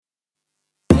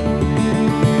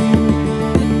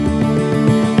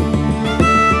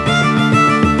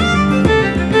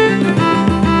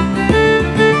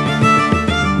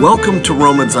Welcome to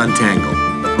Romans Untangled,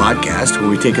 a podcast where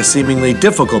we take a seemingly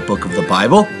difficult book of the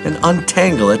Bible and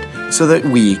untangle it so that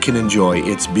we can enjoy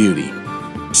its beauty.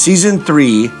 Season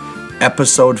 3,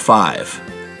 Episode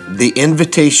 5, The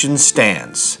Invitation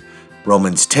Stands,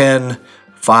 Romans 10,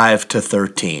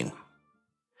 5-13.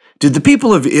 Did the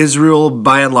people of Israel,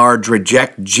 by and large,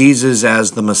 reject Jesus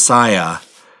as the Messiah,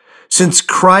 since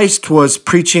Christ was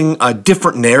preaching a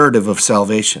different narrative of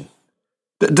salvation?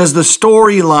 Does the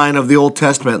storyline of the Old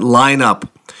Testament line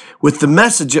up with the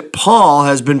message that Paul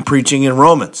has been preaching in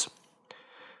Romans?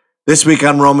 This week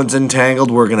on Romans Untangled,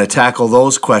 we're going to tackle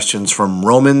those questions from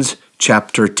Romans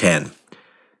chapter 10.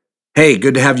 Hey,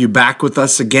 good to have you back with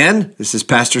us again. This is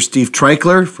Pastor Steve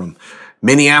Treichler from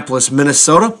Minneapolis,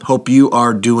 Minnesota. Hope you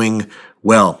are doing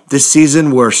well. This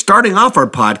season, we're starting off our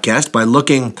podcast by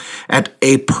looking at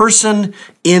a person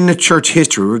in church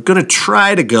history. We're going to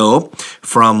try to go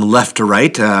from left to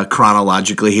right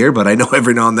chronologically here, but I know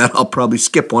every now and then I'll probably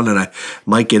skip one and I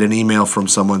might get an email from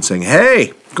someone saying,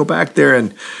 hey, go back there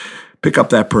and pick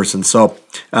up that person. So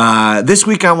this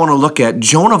week I want to look at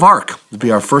Joan of Arc. This will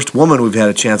be our first woman we've had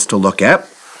a chance to look at.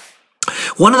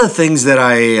 One of the things that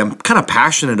I am kind of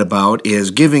passionate about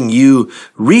is giving you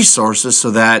resources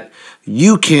so that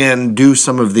you can do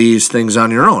some of these things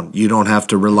on your own. You don't have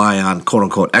to rely on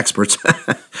quote-unquote experts.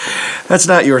 That's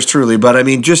not yours truly, but I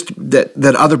mean just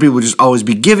that other people would just always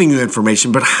be giving you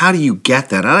information, but how do you get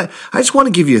that? I just want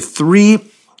to give you 3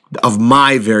 of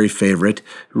my very favorite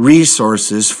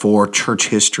resources for church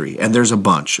history, and there's a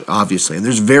bunch, obviously, and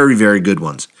there's very, very good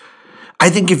ones. I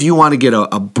think if you want to get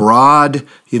a broad,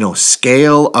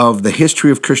 scale of the history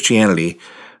of Christianity,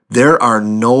 there are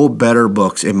no better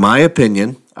books, in my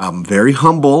opinion, very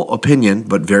humble opinion,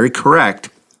 but very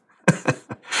correct,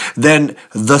 than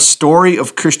The Story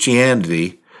of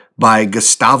Christianity by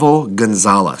Gustavo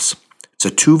Gonzalez. It's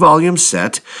a 2-volume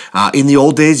set. In the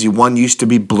old days, one used to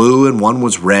be blue and one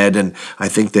was red, and I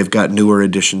think they've got newer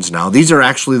editions now. These are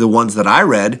actually the ones that I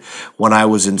read when I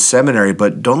was in seminary,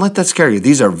 but don't let that scare you.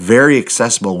 These are very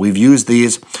accessible. We've used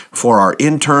these for our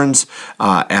interns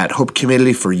at Hope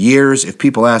Community for years. If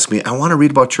people ask me, I want to read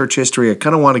about church history, I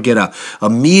kind of want to get a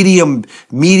medium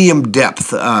depth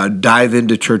dive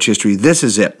into church history, this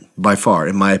is it by far,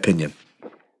 in my opinion.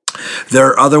 There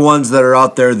are other ones that are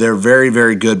out there. They're very,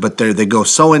 very good, but they go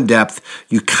so in depth,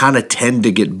 you kind of tend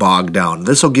to get bogged down.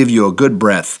 This will give you a good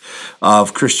breadth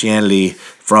of Christianity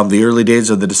from the early days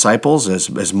of the disciples,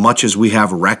 as much as we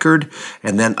have record.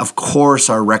 And then, of course,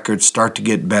 our records start to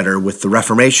get better with the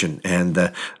Reformation and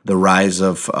the rise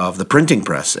of the printing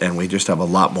press. And we just have a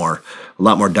lot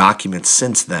more documents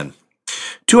since then.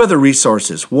 2 other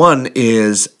resources. One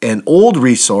is an old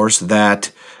resource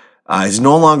that is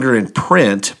no longer in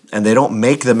print, and they don't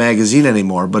make the magazine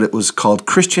anymore, but it was called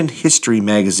Christian History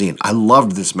Magazine. I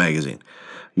loved this magazine.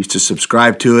 I used to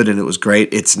subscribe to it, and it was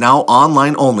great. It's now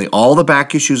online only. All the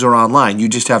back issues are online. You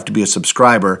just have to be a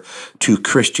subscriber to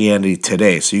Christianity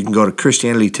Today. So you can go to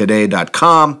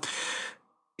ChristianityToday.com.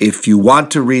 If you want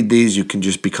to read these, you can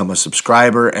just become a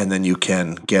subscriber, and then you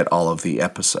can get all of the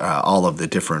all of the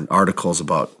different articles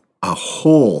about a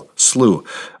whole slew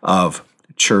of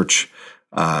church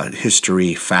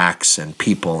history, facts, and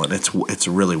people, and it's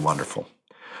really wonderful.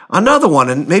 Another one,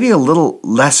 and maybe a little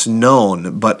less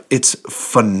known, but it's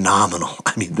phenomenal.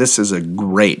 I mean, this is a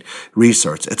great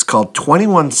resource. It's called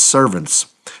 21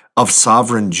 Servants of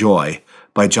Sovereign Joy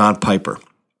by John Piper.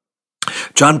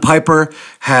 John Piper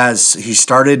he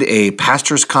started a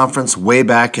pastors' conference way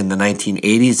back in the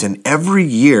 1980s, and every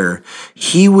year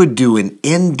he would do an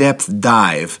in-depth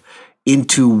dive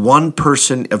into one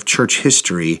person of church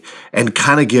history and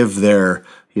kind of give their,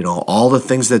 all the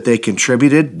things that they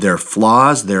contributed, their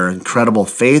flaws, their incredible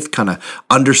faith, kind of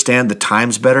understand the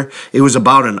times better. It was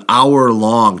about an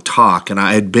hour-long talk, and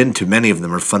I had been to many of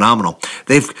them. Are phenomenal.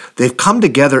 They've come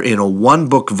together in a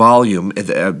 1-book volume.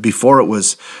 Before it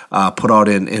was put out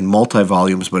in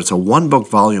multi-volumes, but it's a 1-book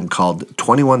volume called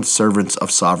 21 Servants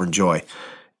of Sovereign Joy.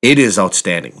 It is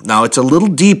outstanding. Now, it's a little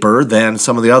deeper than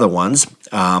some of the other ones,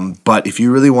 but if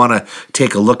you really want to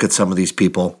take a look at some of these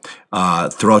people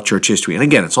throughout church history, and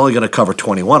again, it's only going to cover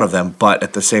 21 of them, but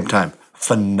at the same time,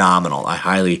 phenomenal. I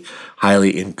highly,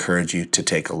 highly encourage you to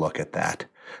take a look at that.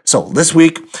 So this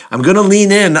week, I'm going to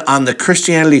lean in on the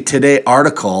Christianity Today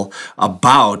article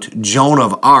about Joan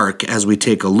of Arc as we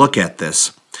take a look at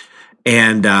this.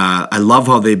 And I love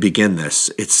how they begin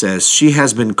this. It says, she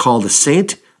has been called a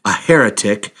saint, a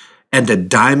heretic, and a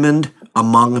diamond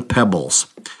among pebbles.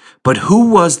 But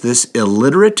who was this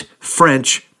illiterate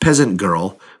French peasant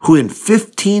girl who in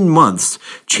 15 months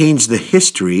changed the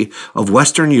history of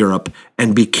Western Europe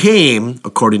and became,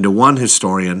 according to one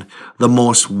historian, the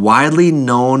most widely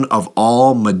known of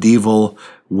all medieval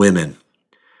women.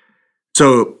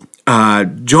 So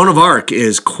Joan of Arc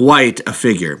is quite a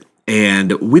figure,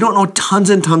 and we don't know tons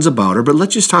and tons about her, but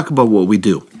let's just talk about what we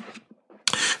do.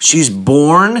 She's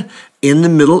born in the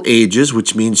Middle Ages,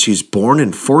 which means she's born in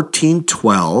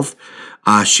 1412.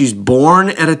 She's born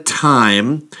at a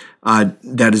time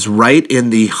that is right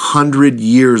in the 100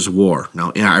 Years' War.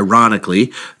 Now, ironically,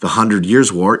 the 100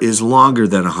 Years' War is longer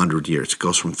than 100 years. It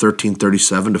goes from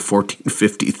 1337 to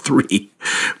 1453.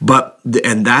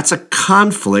 And that's a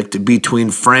conflict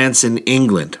between France and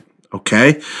England,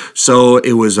 okay? So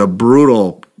it was a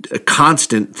brutal,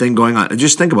 constant thing going on. And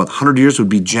just think about it, 100 years would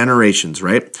be generations,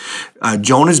 right?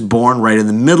 Joan is born right in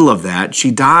the middle of that. She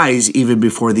dies even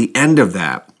before the end of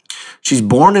that. She's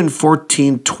born in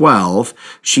 1412.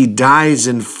 She dies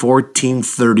in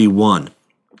 1431.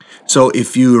 So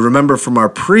if you remember from our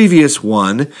previous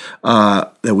one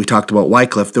that we talked about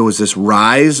Wycliffe, there was this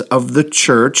rise of the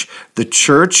church. The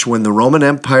church, when the Roman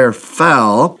Empire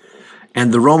fell,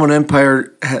 and the Roman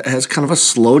Empire has kind of a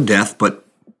slow death, but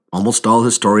almost all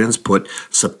historians put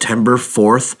September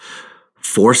 4th,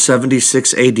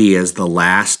 476 AD as the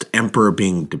last emperor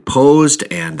being deposed,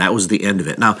 and that was the end of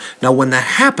it. Now, when that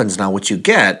happens, what you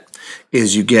get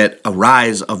is you get a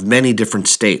rise of many different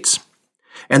states.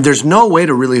 And there's no way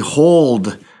to really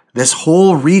hold this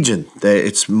whole region.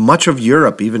 It's much of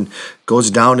Europe, even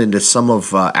goes down into some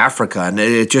of Africa, and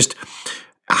it just,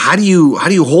 how do you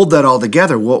hold that all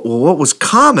together? Well, what was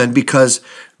common, because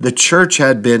the church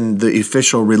had been the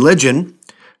official religion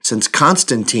since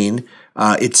Constantine,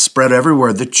 it's spread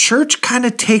everywhere. The church kind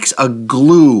of takes a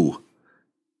glue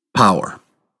power.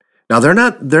 Now they're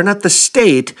not the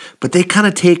state, but they kind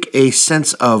of take a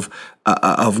sense of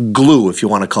glue, if you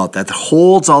want to call it that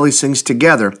holds all these things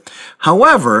together.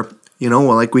 However,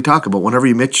 like we talk about, whenever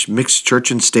you mix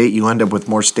church and state, you end up with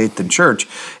more state than church,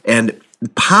 and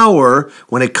power,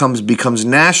 when it becomes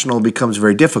national, becomes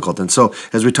very difficult. And so,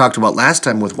 as we talked about last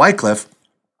time with Wycliffe,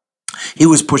 he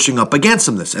was pushing up against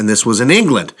this, and this was in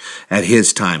England at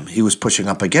his time. He was pushing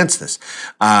up against this.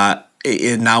 And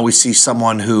now we see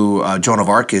someone who, Joan of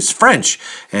Arc, is French,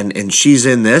 and she's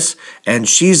in this, and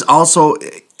she's also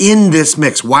in this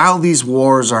mix while these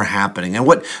wars are happening. And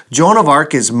what Joan of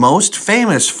Arc is most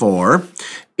famous for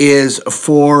is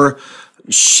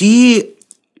she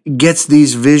gets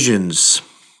these visions.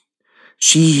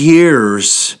 She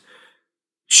hears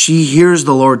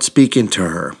the Lord speaking to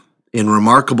her in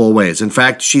remarkable ways. In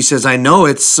fact, she says, I know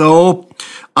it's so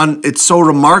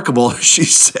remarkable. She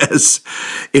says,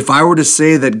 if I were to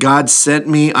say that God sent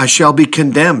me, I shall be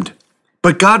condemned.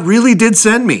 But God really did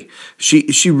send me.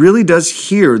 She really does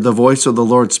hear the voice of the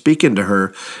Lord speaking to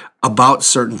her about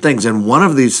certain things. And one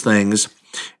of these things,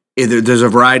 there's a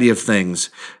variety of things.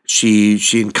 She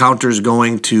encounters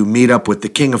going to meet up with the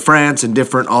King of France and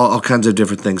all kinds of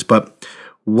different things. But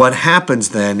what happens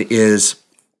then is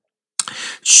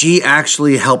she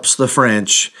actually helps the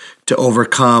French to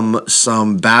overcome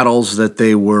some battles that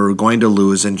they were going to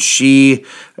lose, and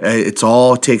it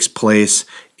all takes place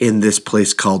in this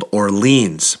place called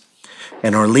Orleans.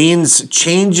 And Orleans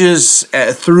changes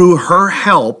through her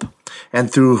help and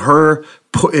through her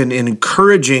in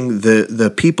encouraging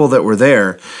the people that were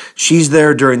there. She's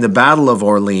there during the Battle of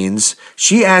Orleans.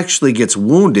 She actually gets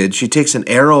wounded. She takes an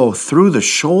arrow through the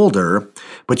shoulder,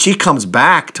 but she comes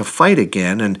back to fight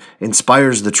again and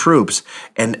inspires the troops.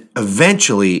 And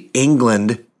eventually,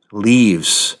 England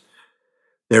leaves.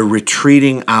 They're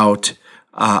retreating out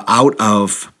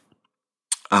of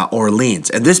Orleans.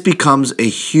 And this becomes a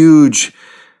huge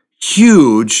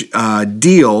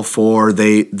deal for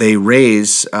they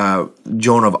raise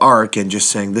Joan of Arc and just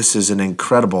saying this is an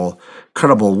incredible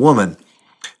woman.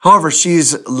 However,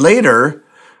 she's later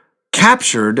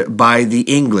captured by the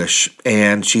English,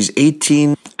 and she's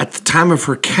 18 at the time of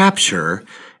her capture.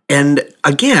 And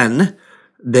again,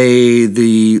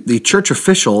 the church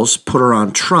officials put her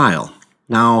on trial.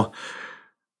 Now,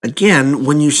 again,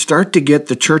 when you start to get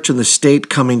the church and the state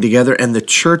coming together, and the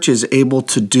church is able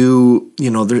to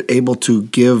they're able to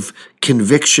give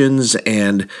convictions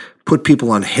and put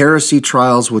people on heresy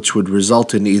trials, which would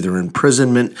result in either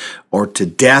imprisonment or to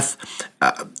death,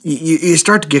 you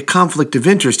start to get conflict of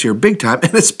interest here big time,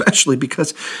 and especially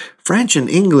because France and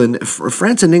England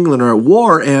are at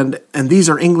war, and these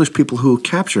are English people who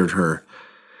captured her.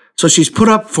 So she's put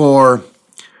up for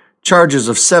charges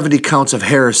of 70 counts of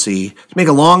heresy. To make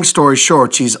a long story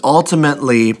short, she's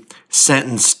ultimately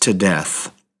sentenced to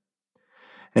death.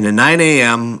 And at 9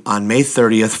 a.m. on May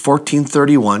 30th,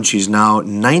 1431, she's now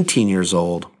 19 years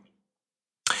old.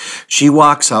 She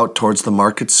walks out towards the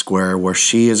market square where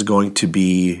she is going to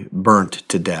be burnt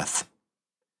to death.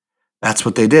 That's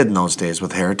what they did in those days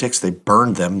with heretics. They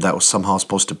burned them. That was somehow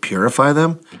supposed to purify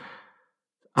them.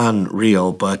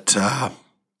 Unreal, but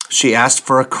she asked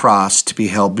for a cross to be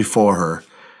held before her,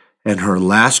 and her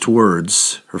last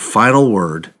words, her final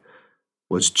word,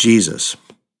 was Jesus.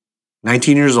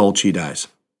 19 years old, she dies.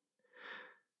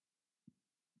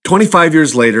 25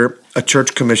 years later, a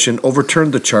church commission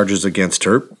overturned the charges against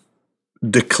her,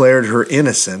 declared her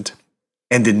innocent,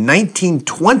 and in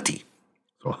 1920,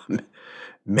 so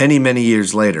many, many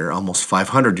years later, almost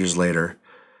 500 years later,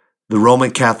 the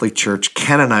Roman Catholic Church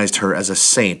canonized her as a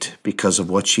saint because of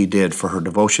what she did for her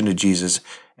devotion to Jesus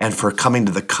and for coming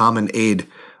to the common aid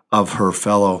of her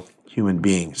fellow human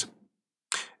beings.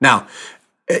 Now,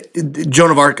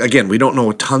 Joan of Arc, again, we don't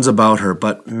know tons about her,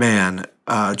 but man,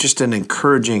 just an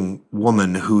encouraging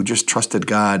woman who just trusted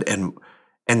God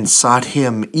and sought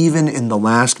Him even in the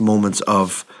last moments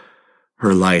of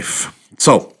her life.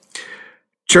 So,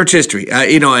 church history,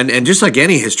 and just like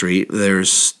any history,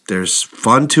 there's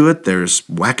fun to it, there's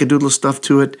wackadoodle stuff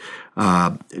to it.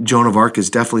 Joan of Arc is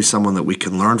definitely someone that we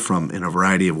can learn from in a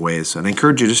variety of ways, and I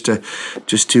encourage you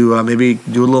just to maybe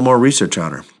do a little more research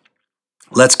on her.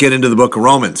 Let's get into the book of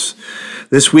Romans.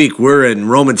 This week, we're in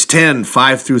Romans 10,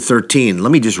 5 through 13. Let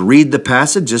me just read the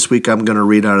passage. This week, I'm going to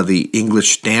read out of the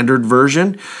English Standard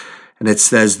Version. And it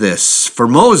says this: For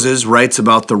Moses writes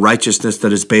about the righteousness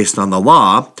that is based on the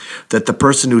law, that the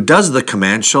person who does the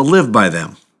command shall live by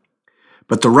them.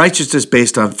 But the righteousness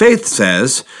based on faith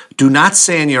says, do not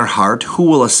say in your heart, who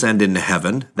will ascend into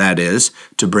heaven, that is,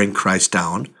 to bring Christ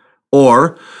down,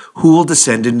 or who will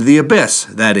descend into the abyss,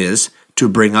 that is, to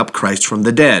bring up Christ from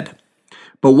the dead.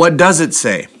 But what does it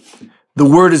say? The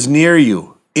word is near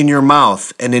you, in your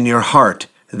mouth and in your heart,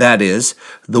 that is,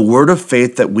 the word of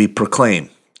faith that we proclaim.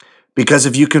 Because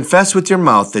if you confess with your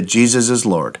mouth that Jesus is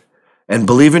Lord, and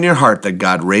believe in your heart that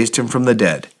God raised him from the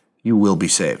dead, you will be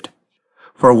saved.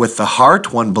 For with the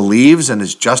heart one believes and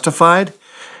is justified,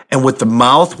 and with the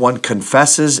mouth one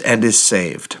confesses and is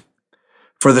saved.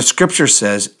 For the scripture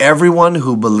says, everyone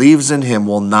who believes in him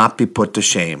will not be put to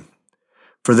shame.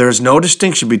 For there is no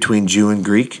distinction between Jew and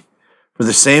Greek, for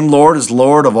the same Lord is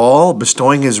Lord of all,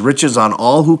 bestowing his riches on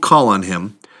all who call on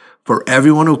him. For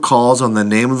everyone who calls on the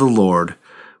name of the Lord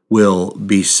will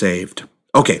be saved.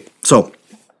 Okay, so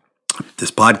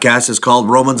this podcast is called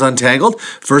Romans Untangled.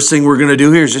 First thing we're going to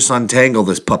do here is just untangle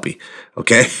this puppy,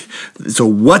 okay? So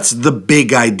what's the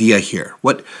big idea here?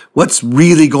 What's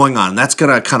really going on? That's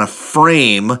going to kind of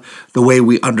frame the way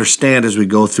we understand as we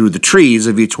go through the trees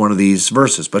of each one of these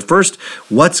verses. But first,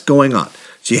 what's going on?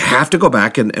 So you have to go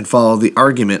back and follow the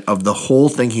argument of the whole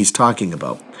thing he's talking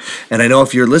about. And I know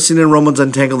if you're listening to Romans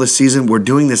Untangled this season, we're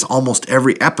doing this almost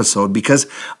every episode because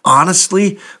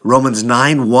honestly, Romans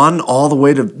 9:1 all the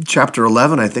way to chapter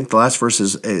 11, I think the last verse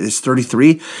is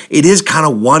 33, it is kind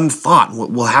of one thought.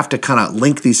 We'll have to kind of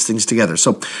link these things together.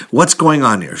 So what's going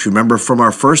on here? If you remember from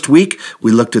our first week,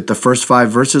 we looked at the first 5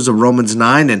 verses of Romans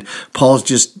 9, and Paul's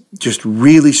just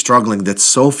really struggling that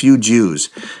so few Jews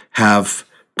have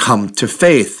come to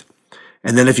faith.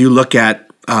 And then if you look at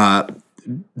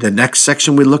the next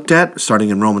section we looked at, starting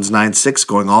in Romans 9:6,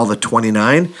 going all to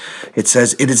 29, it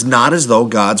says, it is not as though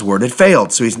God's word had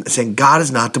failed. So he's saying God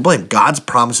is not to blame. God's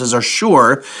promises are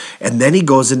sure. And then he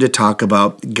goes into talk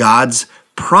about God's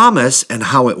promise and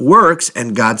how it works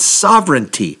and God's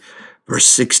sovereignty. Verse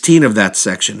 16 of that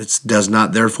section, it does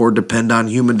not therefore depend on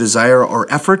human desire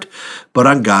or effort, but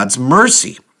on God's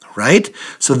mercy. Right?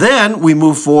 So then we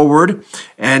move forward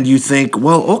and you think,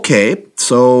 well, okay,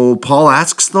 so Paul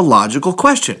asks the logical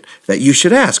question that you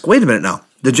should ask. Wait a minute now.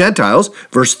 The Gentiles,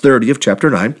 verse 30 of chapter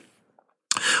 9,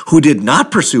 who did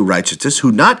not pursue righteousness,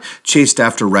 who not chased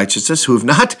after righteousness, who have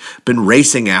not been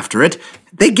racing after it,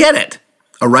 they get it.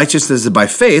 A righteousness is by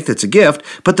faith, it's a gift,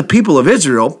 but the people of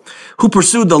Israel who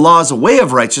pursued the law as a way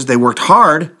of righteousness, they worked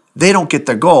hard, they don't get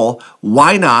their goal.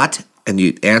 Why not? And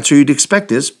the answer you'd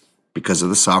expect is, because of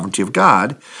the sovereignty of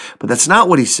God. But that's not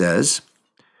what he says.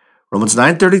 Romans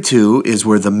 9:32 is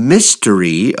where the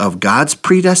mystery of God's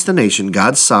predestination,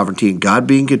 God's sovereignty, and God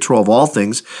being in control of all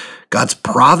things, God's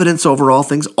providence over all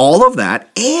things, all of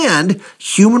that, and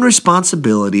human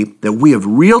responsibility that we have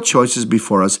real choices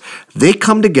before us, they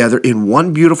come together in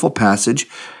one beautiful passage,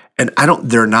 and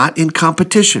they're not in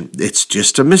competition. It's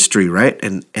just a mystery, right?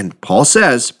 And Paul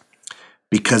says,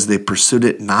 because they pursued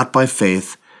it not by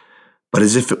faith, but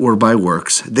as if it were by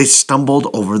works, they stumbled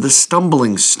over the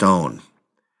stumbling stone.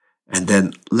 And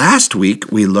then last week,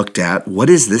 we looked at what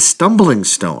is this stumbling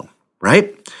stone,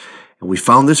 right? And we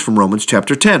found this from Romans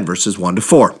chapter 10, verses 1 to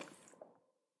 4.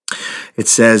 It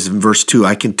says in verse 2,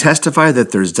 I can testify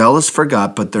that they're zealous for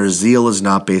God, but their zeal is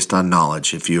not based on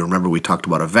knowledge. If you remember, we talked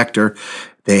about a vector.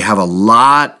 They have a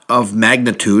lot of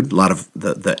magnitude. A lot of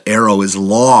the arrow is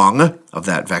long of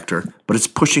that vector, but it's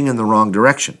pushing in the wrong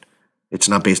direction. It's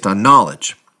not based on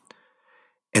knowledge.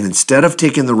 And instead of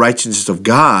taking the righteousness of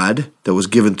God that was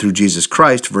given through Jesus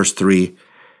Christ, verse 3,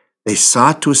 they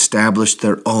sought to establish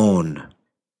their own.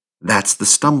 That's the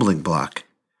stumbling block.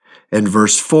 And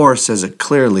verse 4 says it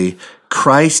clearly,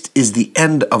 Christ is the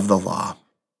end of the law,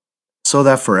 so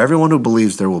that for everyone who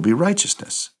believes there will be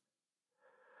righteousness.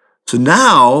 So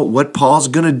now what Paul's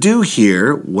going to do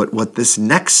here, what this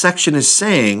next section is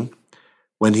saying,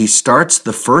 when he starts,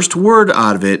 the first word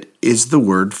out of it is the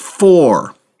word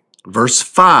for. Verse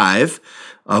 5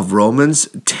 of Romans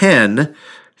 10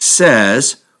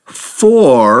 says,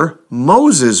 for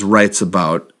Moses writes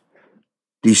about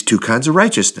these two kinds of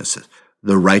righteousnesses.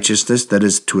 The righteousness that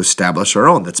is to establish our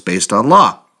own, that's based on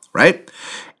law, right?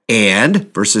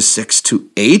 And verses 6 to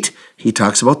 8, he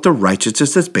talks about the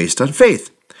righteousness that's based on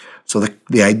faith. So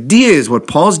the idea is what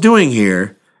Paul's doing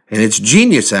here, and it's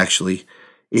genius actually,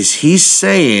 is he's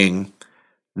saying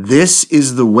this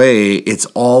is the way it's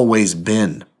always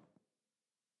been.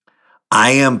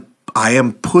 I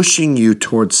am pushing you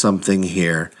towards something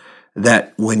here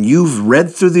that when you've read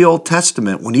through the Old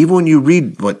Testament, even when you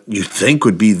read what you think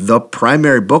would be the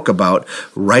primary book about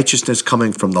righteousness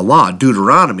coming from the law,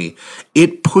 Deuteronomy,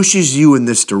 it pushes you in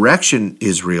this direction,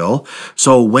 Israel.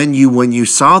 So when you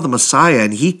saw the Messiah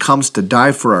and he comes to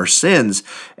die for our sins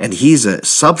and he's a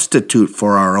substitute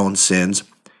for our own sins,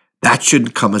 that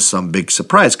shouldn't come as some big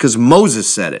surprise because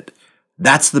Moses said it.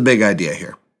 That's the big idea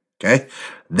here, okay?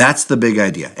 That's the big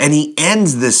idea. And he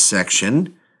ends this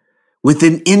section with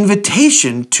an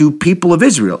invitation to people of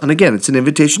Israel. And again, it's an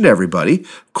invitation to everybody.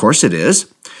 Of course it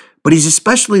is. But he's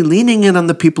especially leaning in on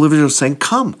the people of Israel saying,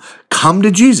 come to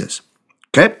Jesus.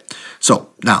 Okay? So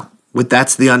now,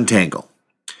 that's the untangle.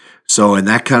 So, and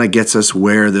that kind of gets us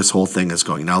where this whole thing is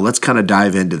going. Now, let's kind of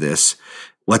dive into this.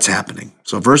 What's happening?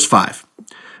 So verse 5.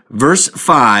 Verse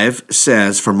 5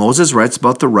 says, for Moses writes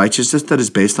about the righteousness that is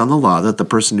based on the law, that the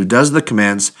person who does the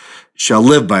commands shall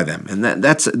live by them. And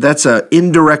that's an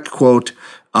indirect quote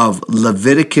of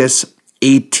Leviticus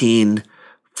 18:5.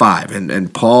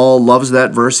 And Paul loves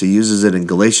that verse. He uses it in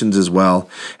Galatians as well.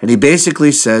 And he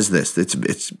basically says this.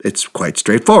 It's quite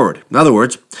straightforward. In other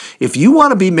words, if you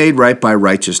want to be made right by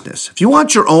righteousness, if you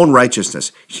want your own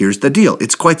righteousness, here's the deal.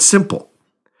 It's quite simple.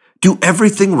 Do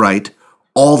everything right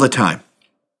all the time.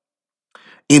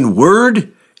 In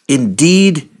word, in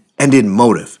deed, and in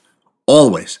motive.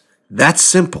 Always. That's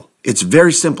simple. It's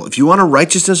very simple. If you want a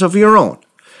righteousness of your own,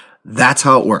 that's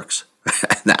how it works.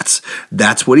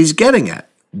 That's what he's getting at.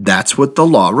 That's what the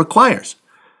law requires.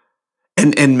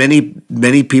 And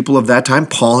many people of that time,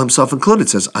 Paul himself included,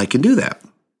 says, I can do that.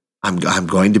 I'm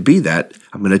going to be that.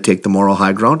 I'm going to take the moral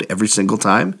high ground every single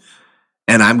time,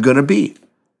 and I'm going to be.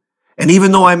 And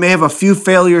even though I may have a few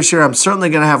failures here, I'm certainly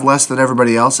going to have less than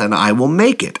everybody else, and I will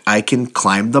make it. I can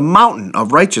climb the mountain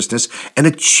of righteousness and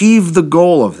achieve the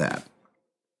goal of that.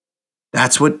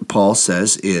 That's what Paul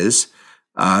says is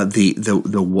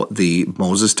the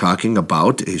Moses talking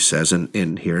about. He says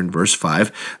in here in verse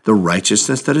 5, the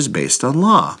righteousness that is based on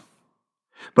law.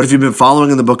 But if you've been following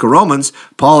in the book of Romans,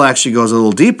 Paul actually goes a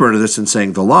little deeper into this and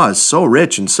saying the law is so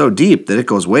rich and so deep that it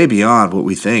goes way beyond what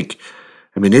we think.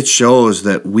 I mean, it shows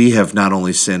that we have not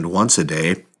only sinned once a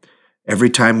day, every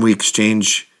time we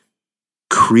exchange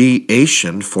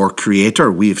creation for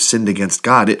creator, we have sinned against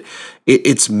God.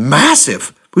 It's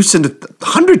massive. We've sinned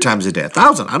 100 times a day,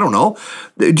 1,000, I don't know.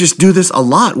 They just do this a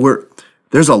lot.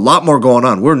 There's a lot more going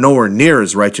on. We're nowhere near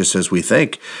as righteous as we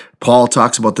think. Paul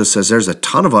talks about this, says there's a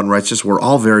ton of unrighteous. We're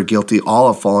all very guilty. All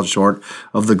have fallen short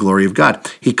of the glory of God.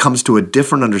 He comes to a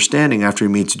different understanding after he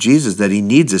meets Jesus that he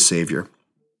needs a Savior.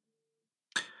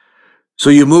 So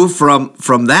you move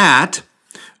from that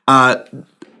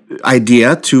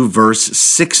idea to verse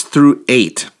 6 through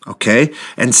 8, okay?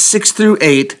 And 6 through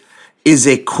 8 is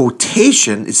a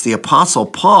quotation. It's the Apostle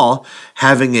Paul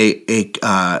having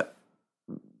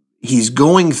he's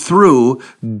going through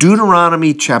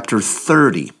Deuteronomy chapter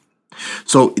 30.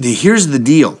 So here's the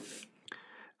deal.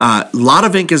 A lot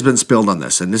of ink has been spilled on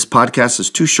this, and this podcast is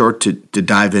too short to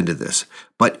dive into this.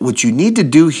 But what you need to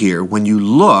do here when you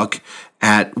look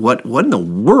at what in the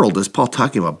world is Paul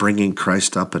talking about, bringing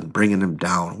Christ up and bringing him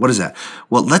down? What is that?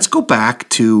 Well, let's go back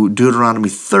to Deuteronomy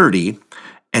 30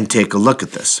 and take a look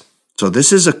at this. So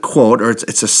this is a quote, or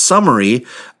it's a summary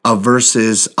of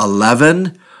verses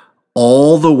 11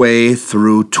 all the way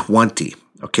through 20.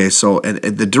 Okay, so and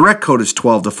the direct quote is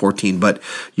 12 to 14, but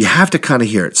you have to kind of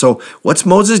hear it. So what's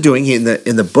Moses doing? In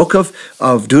the book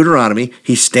of Deuteronomy,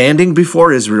 he's standing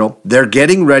before Israel. They're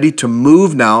getting ready to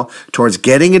move now towards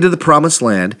getting into the promised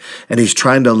land, and he's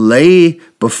trying to lay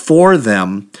before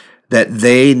them that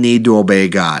they need to obey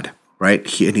God, right?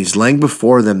 And he's laying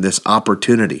before them this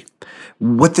opportunity.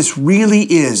 What this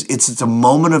really is, it's a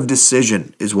moment of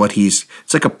decision, is what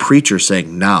it's like a preacher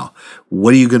saying, now,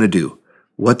 what are you going to do?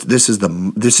 This is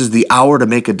the hour to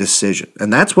make a decision.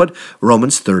 And that's what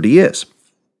Romans 30 is.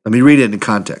 Let me read it in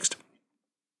context.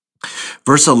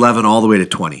 Verse 11 all the way to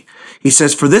 20. He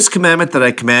says, "For this commandment that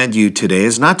I command you today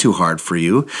is not too hard for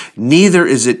you, neither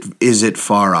is it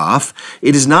far off.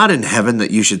 It is not in heaven that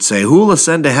you should say, who will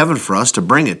ascend to heaven for us to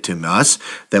bring it to us,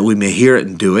 that we may hear it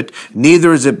and do it?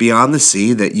 Neither is it beyond the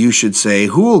sea that you should say,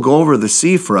 who will go over the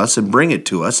sea for us and bring it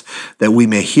to us, that we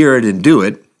may hear it and do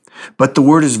it? But the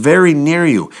word is very near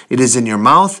you. It is in your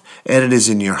mouth and it is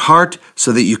in your heart,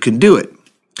 so that you can do it.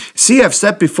 See, I've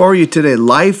set before you today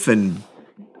life and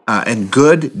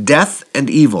good, death and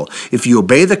evil. If you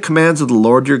obey the commands of the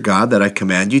Lord your God that I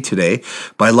command you today,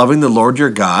 by loving the Lord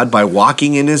your God, by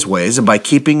walking in his ways, and by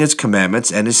keeping his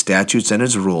commandments and his statutes and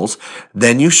his rules,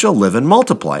 then you shall live and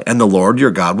multiply, and the Lord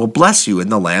your God will bless you in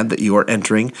the land that you are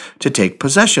entering to take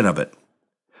possession of it.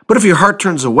 But if your heart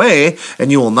turns away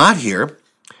and you will not hear,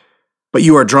 but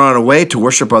you are drawn away to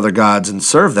worship other gods and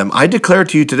serve them, I declare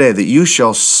to you today that you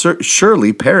shall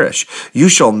surely perish. You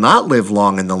shall not live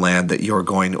long in the land that you are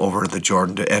going over the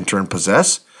Jordan to enter and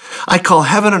possess. I call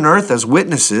heaven and earth as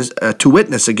witnesses to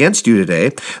witness against you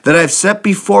today that I have set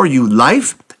before you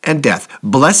life and death,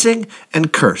 blessing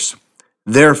and curse.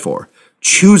 Therefore,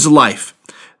 choose life,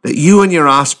 that you and your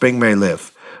offspring may live,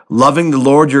 loving the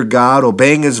Lord your God,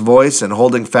 obeying his voice, and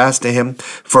holding fast to him.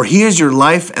 For he is your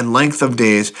life and length of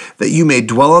days, that you may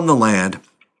dwell on the land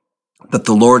that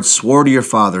the Lord swore to your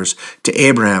fathers, to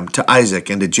Abraham, to Isaac,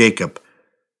 and to Jacob,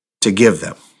 to give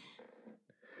them."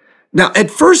 Now,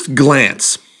 at first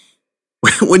glance,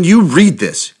 when you read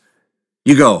this,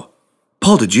 you go,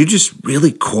 Paul, did you just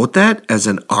really quote that as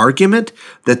an argument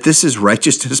that this is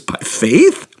righteousness by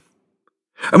faith?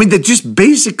 I mean, that just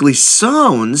basically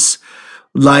sounds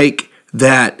like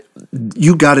that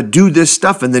you got to do this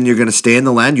stuff and then you're going to stay in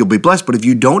the land, you'll be blessed. But if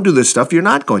you don't do this stuff, you're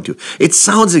not going to. It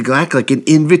sounds exactly like an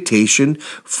invitation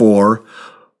for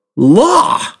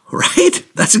law, right?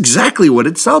 That's exactly what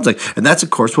it sounds like. And that's, of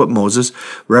course, what Moses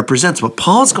represents. But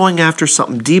Paul's going after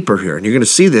something deeper here. And you're going to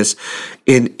see this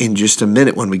in just a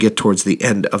minute when we get towards the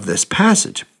end of this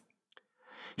passage.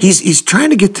 He's trying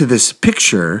to get to this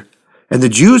picture. And the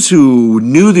Jews who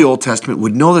knew the Old Testament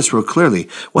would know this real clearly.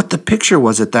 What the picture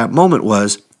was at that moment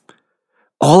was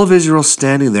all of Israel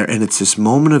standing there, and it's this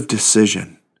moment of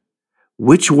decision.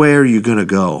 Which way are you going to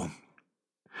go?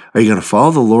 Are you going to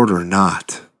follow the Lord or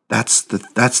not? That's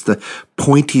the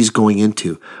point he's going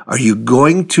into. Are you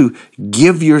going to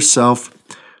give yourself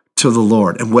to the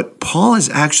Lord? And what Paul is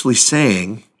actually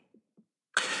saying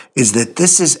is that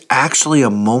this is actually a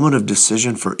moment of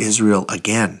decision for Israel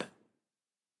again.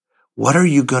 What are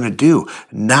you going to do?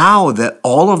 Now that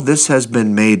all of this has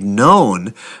been made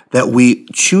known, that we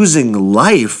choosing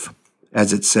life,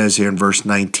 as it says here in verse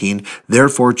 19,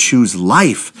 therefore choose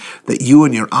life, that you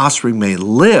and your offspring may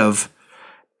live,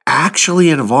 actually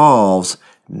involves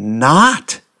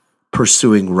not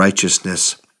pursuing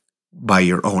righteousness by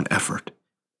your own effort.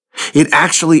 It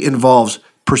actually involves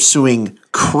pursuing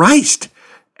Christ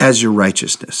as your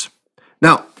righteousness.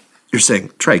 Now, you're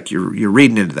saying, Trike, you're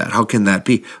reading into that. How can that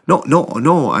be? No,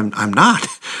 I'm not.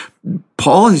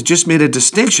 Paul has just made a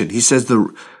distinction. He says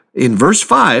in verse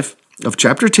 5 of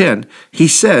chapter 10, he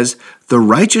says the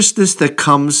righteousness that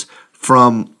comes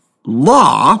from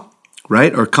law,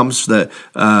 right, or comes it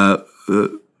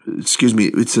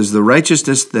says the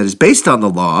righteousness that is based on the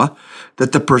law,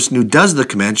 that the person who does the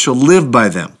command shall live by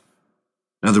them.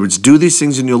 In other words, do these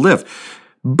things and you'll live.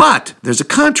 But there's a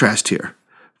contrast here.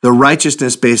 The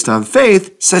righteousness based on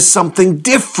faith says something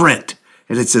different,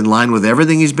 and it's in line with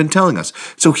everything he's been telling us.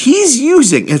 So he's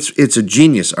using, it's a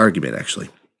genius argument, actually.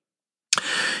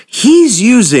 He's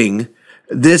using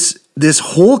this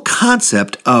whole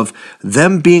concept of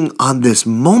them being on this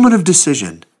moment of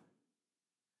decision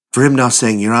for him now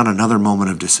saying, you're on another moment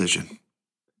of decision.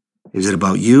 Is it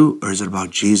about you or is it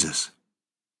about Jesus?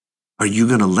 Are you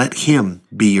going to let him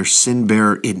be your sin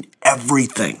bearer in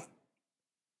everything?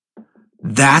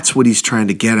 That's what he's trying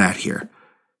to get at here.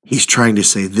 He's trying to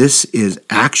say this is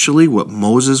actually what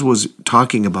Moses was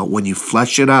talking about. When you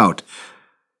flesh it out,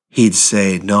 he'd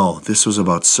say, no, this was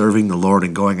about serving the Lord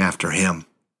and going after him.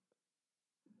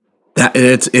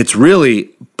 It's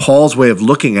really Paul's way of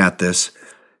looking at this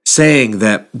saying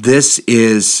that this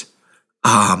is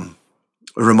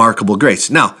remarkable grace.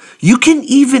 Now, you can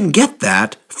even get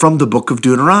that from the book of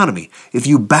Deuteronomy. If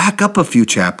you back up a few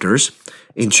chapters,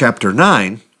 in chapter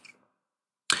 9,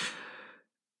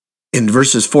 in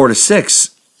verses 4 to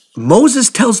 6, Moses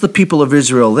tells the people of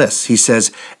Israel this. He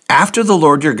says, after the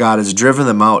Lord your God has driven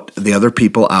them out, the other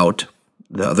people out,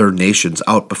 the other nations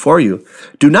out before you,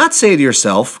 do not say to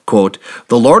yourself, quote,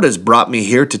 the Lord has brought me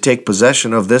here to take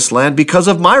possession of this land because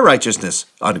of my righteousness,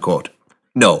 unquote.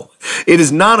 No, it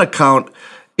is not account.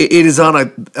 It is on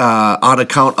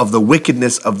account of the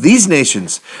wickedness of these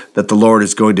nations that the Lord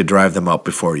is going to drive them out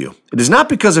before you. It is not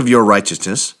because of your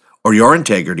righteousness or your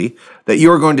integrity that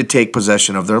you are going to take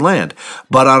possession of their land,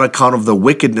 but on account of the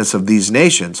wickedness of these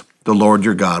nations, the Lord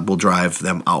your God will drive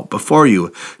them out before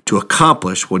you to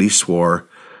accomplish what he swore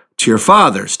to your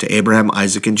fathers, to Abraham,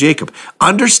 Isaac, and Jacob.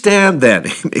 Understand then,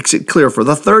 he makes it clear for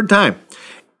the third time,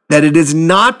 that it is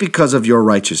not because of your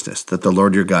righteousness that the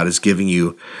Lord your God is giving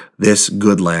you this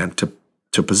good land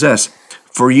to possess,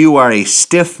 for you are a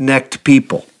stiff-necked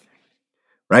people,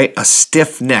 right? A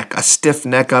stiff neck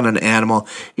on an animal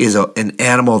is an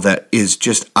animal that is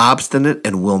just obstinate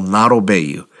and will not obey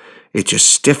you. It just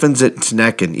stiffens its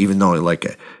neck, and even though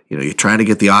you're trying to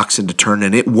get the oxen to turn,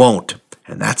 and it won't.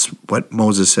 And that's what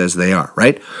Moses says they are,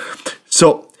 right?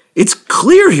 So it's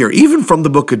clear here, even from the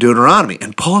book of Deuteronomy.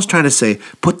 And Paul's trying to say,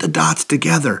 put the dots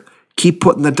together. Keep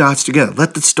putting the dots together.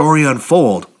 Let the story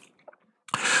unfold.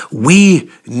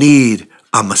 We need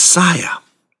a Messiah.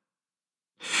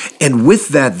 And with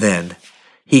that, then,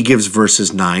 he gives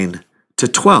verses 9 to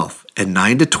 12. And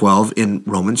 9 to 12 in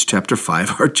Romans chapter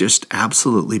 5 are just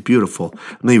absolutely beautiful.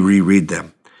 Let me reread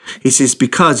them. He says,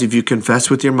 because if you confess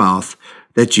with your mouth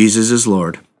that Jesus is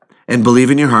Lord, and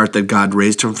believe in your heart that God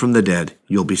raised him from the dead,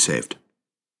 you'll be saved.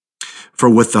 For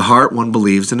with the heart one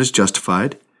believes and is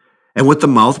justified, and with the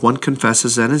mouth one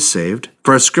confesses and is saved.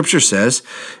 For as Scripture says,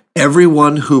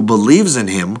 everyone who believes in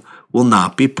him will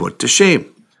not be put to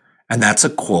shame. And that's a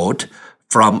quote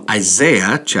from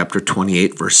Isaiah chapter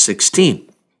 28, verse 16.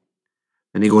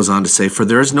 And he goes on to say, for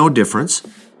there is no difference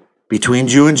between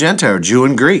Jew and Gentile, Jew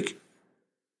and Greek.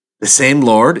 The same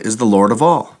Lord is the Lord of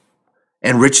all,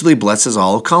 and richly blesses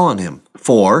all who call on him.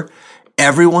 For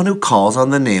everyone who calls on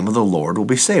the name of the Lord will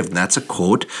be saved. And that's a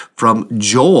quote from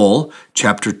Joel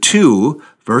chapter 2,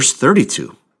 verse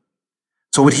 32.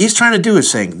 So what he's trying to do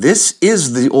is saying, this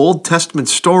is the Old Testament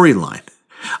storyline.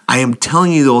 I am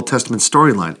telling you the Old Testament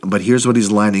storyline, but here's what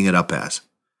he's lining it up as.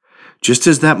 Just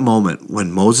as that moment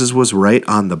when Moses was right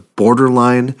on the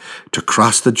borderline to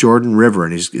cross the Jordan River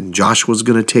and Joshua was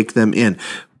going to take them in,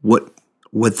 what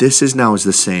this is now is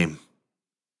the same.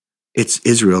 It's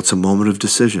Israel. It's a moment of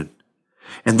decision.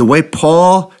 And the way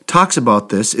Paul talks about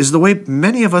this is the way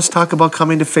many of us talk about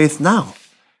coming to faith now.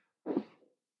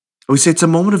 We say it's a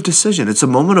moment of decision. It's a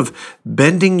moment of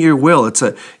bending your will.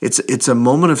 It's a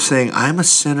moment of saying, I'm a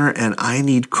sinner and I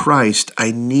need Christ.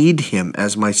 I need him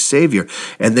as my Savior.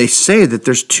 And they say that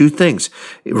there's two things,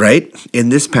 right? In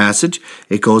this passage,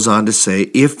 it goes on to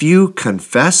say, if you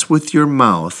confess with your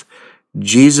mouth,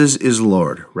 Jesus is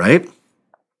Lord, right?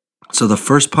 So the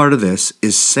first part of this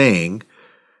is saying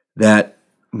that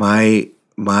I'm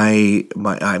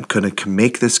going to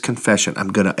make this confession.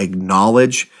 I'm going to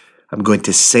acknowledge. I'm going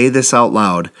to say this out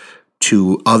loud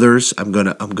to others. I'm going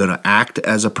to act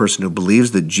as a person who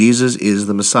believes that Jesus is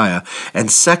the Messiah. And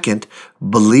second,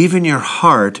 believe in your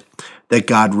heart that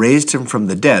God raised him from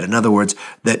the dead. In other words,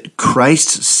 that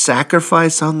Christ's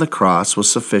sacrifice on the cross was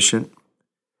sufficient,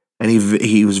 and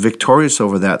he was victorious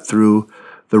over that through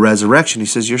the resurrection. He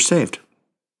says, you're saved.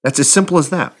 That's as simple as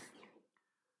that.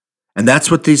 And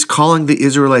that's what he's calling the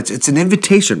Israelites. It's an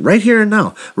invitation right here and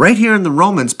now. Right here in the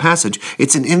Romans passage,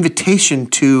 it's an invitation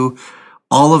to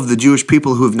all of the Jewish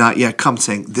people who have not yet come,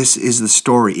 saying, this is the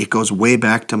story. It goes way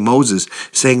back to Moses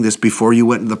saying this before you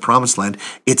went into the promised land.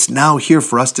 It's now here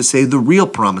for us to say the real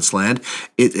promised land.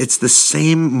 It's the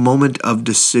same moment of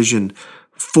decision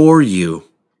for you.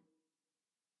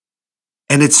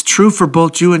 And it's true for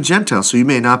both Jew and Gentile. So you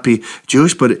may not be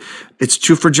Jewish, but it's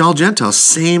true for all Gentiles.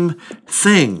 Same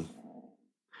thing.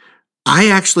 I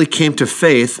actually came to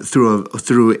faith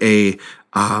through a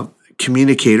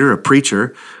communicator, a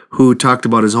preacher, who talked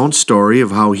about his own story of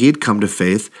how he had come to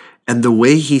faith. And the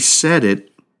way he said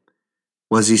it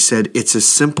was, he said, it's as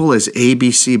simple as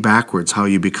ABC backwards, how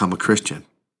you become a Christian.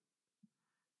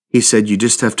 He said, you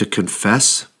just have to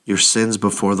confess your sins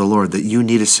before the Lord, that you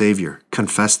need a Savior.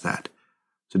 Confess that.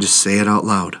 So just say it out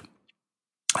loud.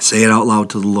 Say it out loud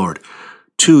to the Lord.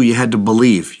 2, you had to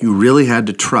believe. You really had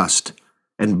to trust.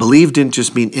 And believe didn't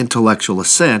just mean intellectual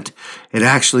assent. It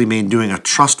actually meant doing a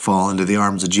trust fall into the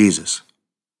arms of Jesus.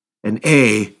 And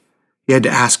A, you had to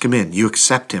ask him in. You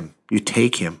accept him. You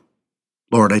take him.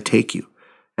 Lord, I take you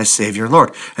as Savior and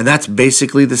Lord. And that's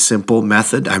basically the simple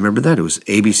method. I remember that. It was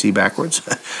ABC backwards,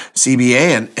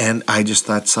 CBA. And I just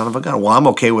thought, son of a gun. Well, I'm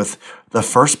okay with the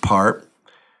first part,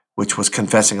 which was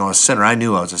confessing I was a sinner. I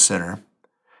knew I was a sinner.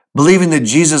 Believing that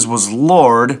Jesus was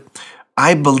Lord,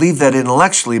 I believed that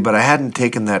intellectually, but I hadn't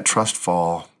taken that trust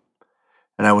fall.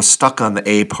 And I was stuck on the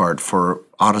A part for,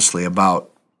 honestly,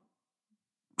 about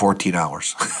 14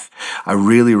 hours. I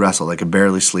really wrestled. I could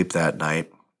barely sleep that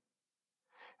night.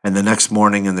 And the next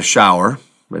morning in the shower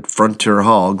at Frontier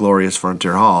Hall, glorious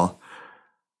Frontier Hall,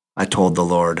 I told the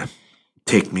Lord,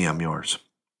 take me, I'm yours.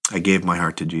 I gave my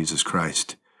heart to Jesus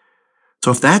Christ.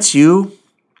 So if that's you,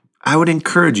 I would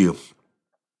encourage you.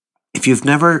 If you've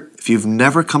never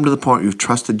come to the point where you've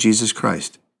trusted Jesus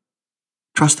Christ,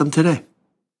 trust him today.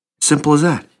 Simple as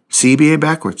that. CBA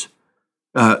backwards.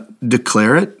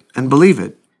 Declare it and believe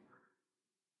it.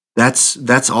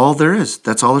 That's all there is.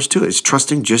 That's all there's to it. It's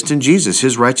trusting just in Jesus.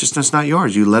 His righteousness, not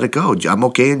yours. You let it go. I'm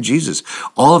okay in Jesus.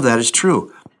 All of that is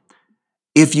true.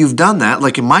 If you've done that,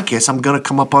 like in my case, I'm going to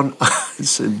come up on,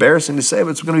 it's embarrassing to say, but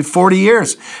it's going to be 40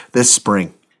 years this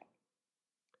spring.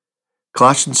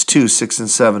 Colossians 2, 6 and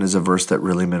 7 is a verse that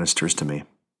really ministers to me.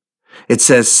 It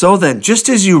says, so then, just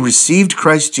as you received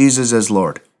Christ Jesus as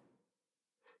Lord,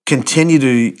 continue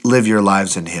to live your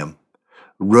lives in him,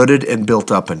 rooted and built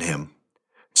up in him,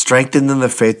 strengthened in the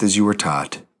faith as you were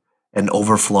taught, and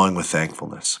overflowing with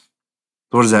thankfulness.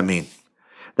 What does that mean?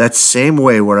 That same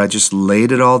way where I just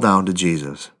laid it all down to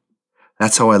Jesus.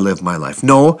 That's how I live my life.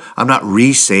 No, I'm not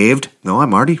re-saved. No,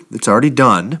 it's already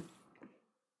done.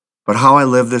 But how I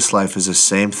live this life is the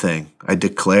same thing. I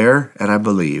declare and I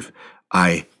believe.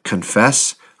 I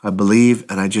confess, I believe,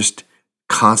 and I just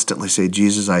constantly say,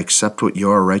 Jesus, I accept what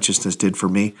your righteousness did for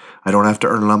me. I don't have to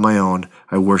earn it on my own.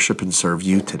 I worship and serve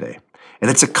you today. And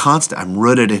it's a constant. I'm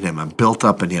rooted in him. I'm built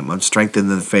up in him. I'm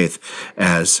strengthened in the faith,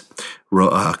 as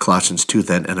Colossians 2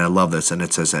 then, and I love this. And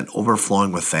it says, and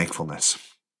overflowing with thankfulness.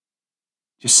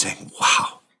 Just saying,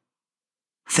 wow.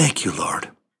 Thank you, Lord.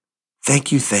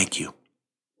 Thank you, thank you.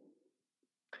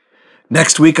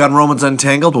 Next week on Romans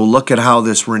Untangled, we'll look at how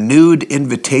this renewed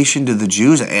invitation to the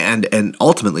Jews and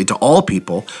ultimately to all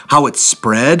people, how it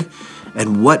spread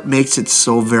and what makes it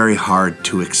so very hard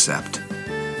to accept.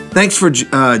 Thanks for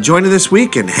joining this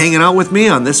week and hanging out with me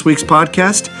on this week's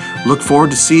podcast. Look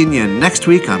forward to seeing you next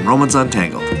week on Romans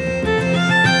Untangled.